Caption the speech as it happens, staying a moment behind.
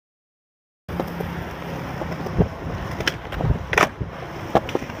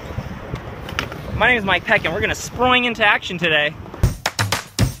My name is Paek and we're gonna Sproing into action today.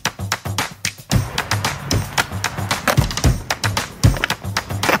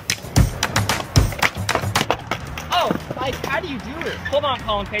 Oh, Mike, how do you do it? Hold on,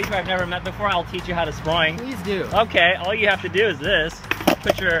 Colin, Paige, who I've never met before. I'll teach you how to Sproing. Please do. Okay, all you have to do is this.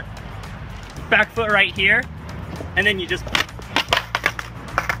 Put your back foot right here, and then you just...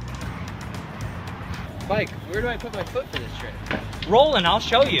 Mike, where do I put my foot for this trick? Roll and I'll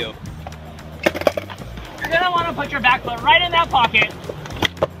show you. You're gonna wanna put your back foot right in that pocket.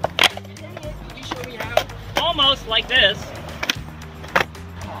 Can you show me how? Almost like this.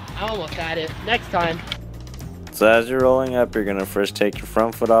 I almost had it. Next time. So as you're rolling up, you're going to first take your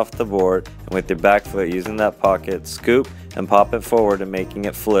front foot off the board, and with your back foot using that pocket, scoop and pop it forward and making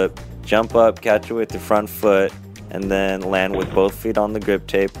it flip. Jump up, catch it with your front foot, and then land with both feet on the grip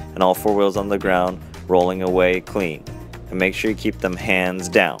tape and all four wheels on the ground, rolling away clean. And make sure you keep them hands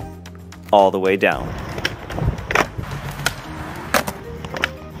down, all the way down.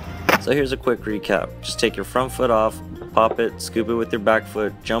 So here's a quick recap. Just take your front foot off, pop it, scoop it with your back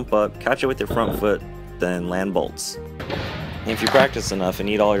foot, jump up, catch it with your front foot, then land bolts. And if you practice enough and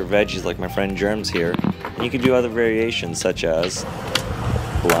eat all your veggies like my friend Germs here, then you can do other variations such as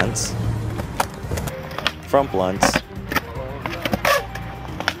blunts, front blunts,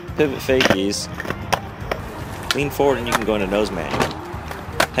 pivot fakies, lean forward and you can go into nose manual.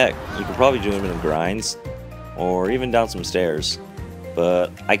 Heck, you could probably do them in grinds or even down some stairs, but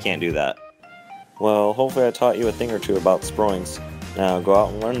I can't do that. Well, hopefully I taught you a thing or two about Sproings. Now go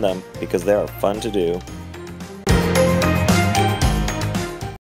out and learn them because they are fun to do.